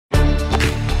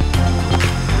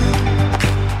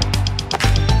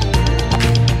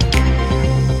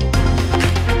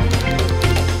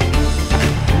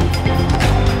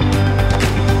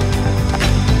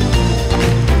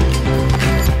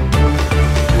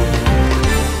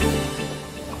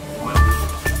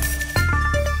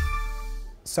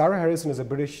Sarah Harrison is a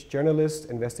British journalist,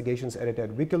 investigations editor at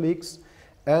Wikileaks,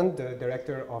 and the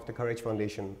director of the Courage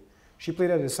Foundation. She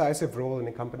played a decisive role in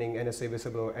accompanying NSA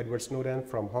whistleblower Edward Snowden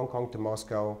from Hong Kong to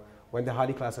Moscow when the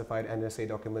highly classified NSA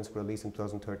documents were released in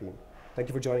 2013. Thank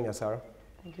you for joining us, Sarah.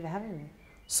 Thank you for having me.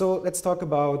 So let's talk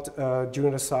about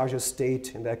Julian Assange's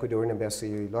state in the Ecuadorian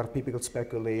embassy. A lot of people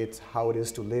speculate how it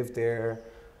is to live there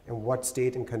and what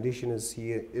state and condition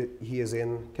he is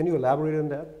in. Can you elaborate on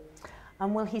that?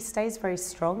 Well, he stays very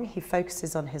strong. He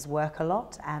focuses on his work a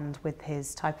lot, and with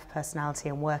his type of personality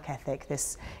and work ethic,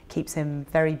 this keeps him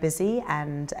very busy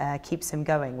and keeps him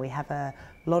going. We have a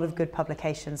lot of good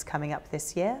publications coming up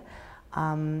this year,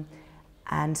 and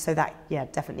so that, yeah,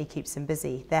 definitely keeps him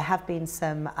busy. There have been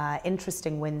some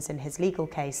interesting wins in his legal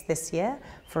case this year.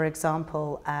 For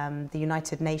example, the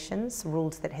United Nations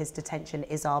ruled that his detention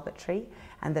is arbitrary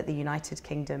and that the United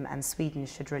Kingdom and Sweden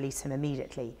should release him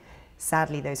immediately.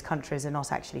 Sadly, those countries are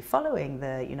not actually following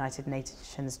the United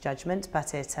Nations judgment,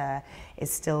 but it is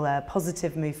still a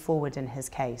positive move forward in his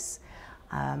case.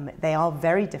 They are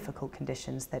very difficult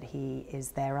conditions that he is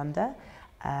there under.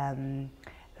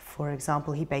 For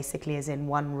example, he basically is in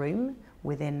one room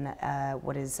within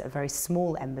what is a very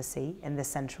small embassy in the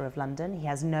centre of London. He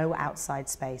has no outside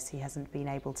space. He hasn't been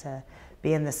able to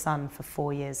be in the sun for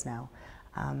 4 years now.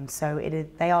 So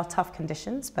they are tough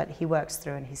conditions, but he works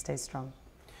through and he stays strong.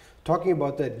 Talking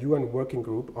about that UN working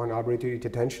group on arbitrary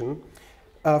detention,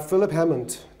 Philip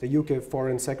Hammond, the UK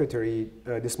Foreign Secretary,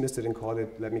 dismissed it and called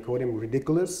it, let me quote him,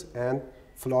 ridiculous and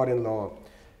flawed in law.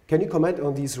 Can you comment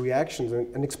on these reactions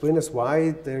and explain us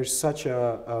why there's such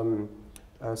a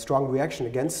strong reaction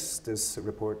against this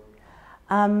report?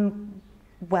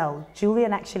 Well,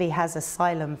 Julian actually has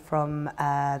asylum from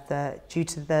due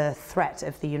to the threat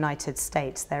of the United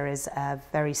States. There is a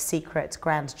very secret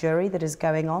grand jury that is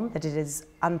going on, that it is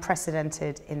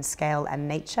unprecedented in scale and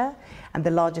nature, and the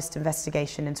largest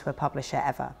investigation into a publisher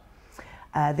ever.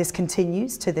 This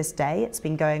continues to this day. It's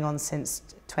been going on since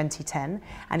 2010,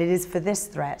 and it is for this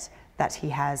threat that he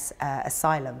has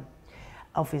asylum.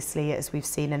 Obviously, as we've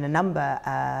seen in a number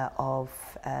of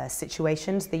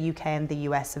situations, the UK and the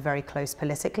US are very close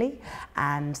politically,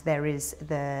 and there is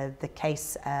the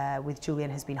case with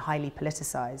Julian has been highly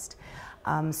politicized.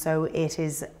 So it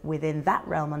is within that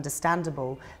realm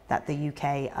understandable that the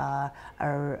UK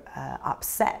are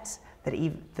upset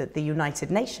that the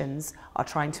United Nations are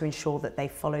trying to ensure that they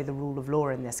follow the rule of law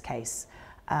in this case.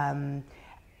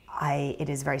 It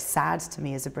is very sad to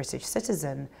me as a British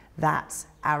citizen that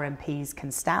our MPs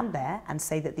can stand there and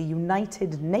say that the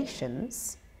United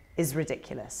Nations is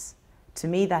ridiculous. To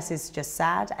me, that is just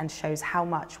sad and shows how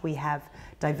much we have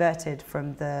diverted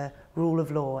from the rule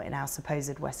of law in our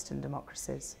supposed Western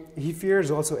democracies. He fears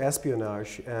also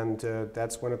espionage, and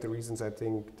that's one of the reasons I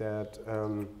think that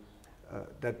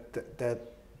that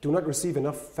do not receive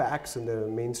enough facts in the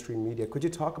mainstream media. Could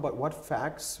you talk about what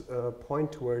facts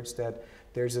point towards that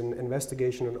there's an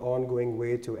investigation, an ongoing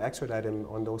way to extradite him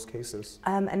on those cases?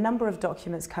 A number of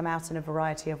documents come out in a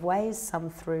variety of ways, some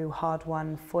through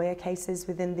hard-won FOIA cases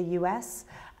within the US.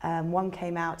 One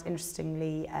came out,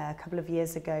 interestingly, a couple of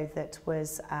years ago that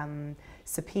was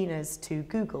subpoenas to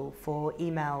Google for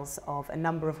emails of a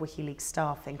number of WikiLeaks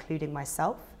staff, including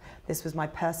myself. This was my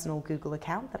personal Google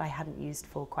account that I hadn't used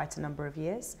for quite a number of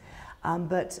years. When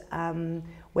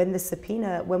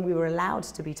we were allowed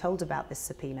to be told about this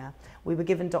subpoena, we were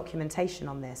given documentation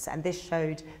on this, and this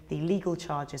showed the legal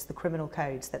charges, the criminal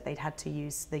codes that they'd had to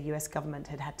use, the US government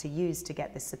had to use to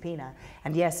get this subpoena.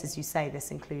 And yes, as you say, this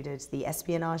included the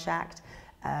Espionage Act,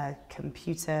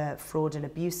 Computer Fraud and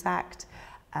Abuse Act,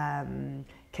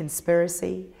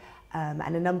 conspiracy,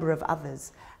 and a number of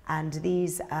others. And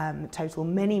these total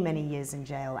many, many years in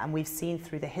jail. And we've seen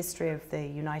through the history of the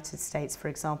United States, for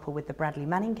example, with the Bradley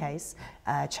Manning case,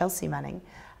 Chelsea Manning,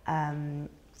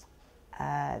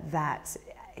 that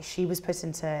she was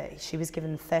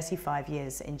given 35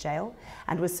 years in jail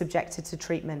and was subjected to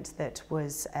treatment that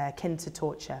was akin to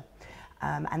torture.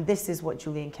 And this is what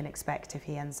Julian can expect if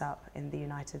he ends up in the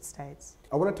United States.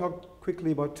 I want to talk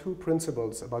quickly about two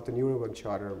principles about the Nuremberg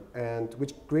Charter, and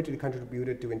which greatly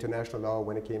contributed to international law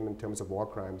when it came in terms of war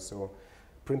crimes. So,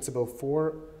 Principle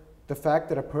 4, the fact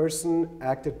that a person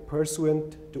acted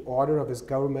pursuant to order of his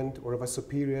government or of a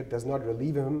superior does not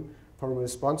relieve him from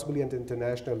responsibility under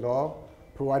international law,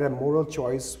 provided a moral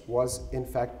choice was in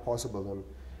fact possible.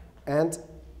 And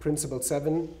Principle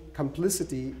 7,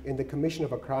 complicity in the commission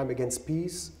of a crime against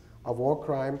peace, a war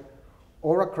crime,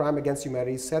 or a crime against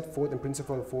humanity set forth in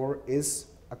Principle 4 is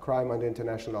a crime under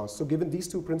international law. So given these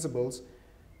two principles,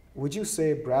 would you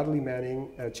say Bradley Manning,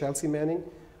 Chelsea Manning,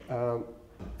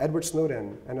 Edward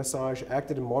Snowden and Assange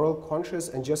acted in moral conscience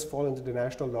and just fall into the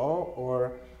national law,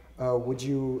 or would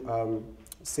you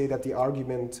say that the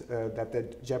argument that they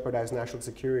jeopardize national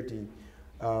security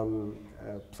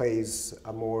plays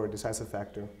a more decisive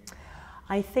factor?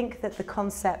 I think that the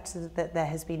concept that there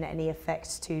has been any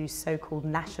effect to so-called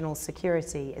national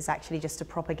security is actually just a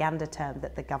propaganda term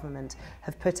that the government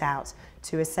have put out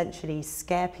to essentially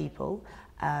scare people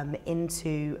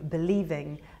into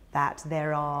believing that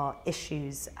there are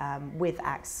issues with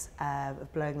acts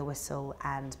of blowing the whistle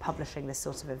and publishing this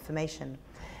sort of information.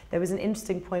 There was an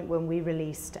interesting point when we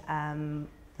released the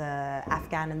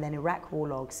Afghan and then Iraq war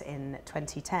logs in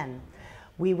 2010.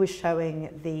 We were showing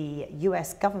the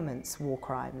US government's war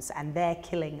crimes and their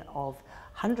killing of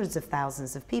hundreds of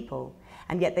thousands of people,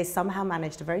 and yet they somehow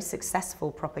managed a very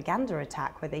successful propaganda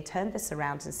attack where they turned this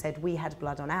around and said we had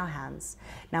blood on our hands.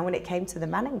 Now when it came to the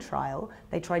Manning trial,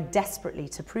 they tried desperately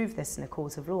to prove this in a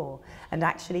court of law, and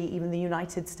actually even the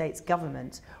United States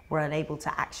government were unable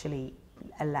to actually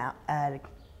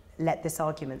let this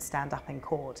argument stand up in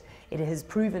court. It has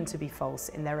proven to be false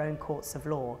in their own courts of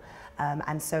law.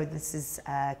 And so this is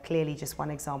clearly just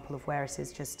one example of where it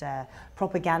is just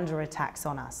propaganda attacks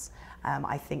on us.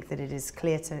 I think that it is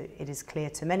clear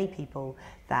to many people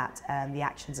that the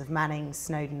actions of Manning,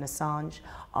 Snowden, Assange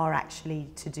are actually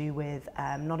to do with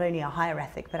not only a higher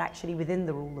ethic, but actually within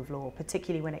the rule of law,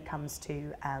 particularly when it comes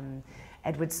to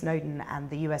Edward Snowden and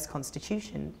the US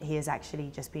Constitution. He has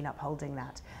actually just been upholding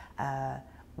that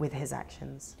with his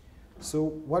actions. So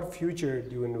what future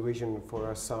do you envision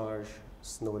for Assange,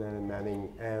 Snowden and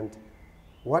Manning, and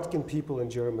what can people in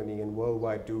Germany and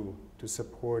worldwide do to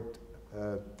support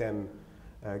them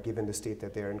given the state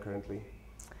that they're in currently?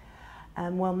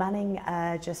 Well, Manning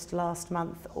just last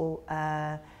month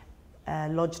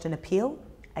lodged an appeal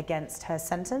against her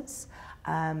sentence.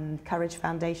 Courage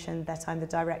Foundation, that I'm the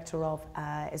director of,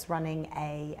 is running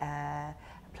a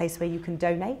place where you can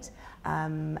donate.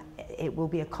 It will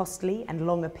be a costly and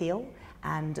long appeal,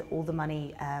 and all the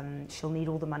money, she'll need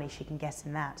all the money she can get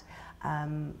in that.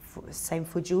 Same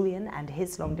for Julian and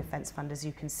his long defence fund. As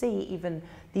you can see, even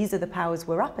these are the powers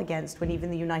we're up against when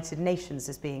even the United Nations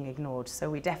is being ignored. So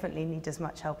we definitely need as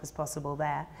much help as possible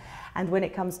there. And when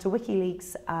it comes to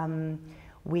WikiLeaks,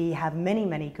 we have many,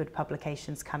 many good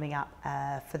publications coming up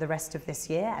for the rest of this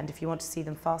year. And if you want to see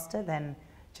them faster, then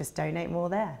just donate more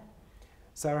there.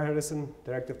 Sarah Harrison,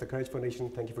 Director of the Courage Foundation,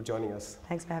 thank you for joining us.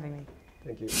 Thanks for having me.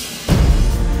 Thank you.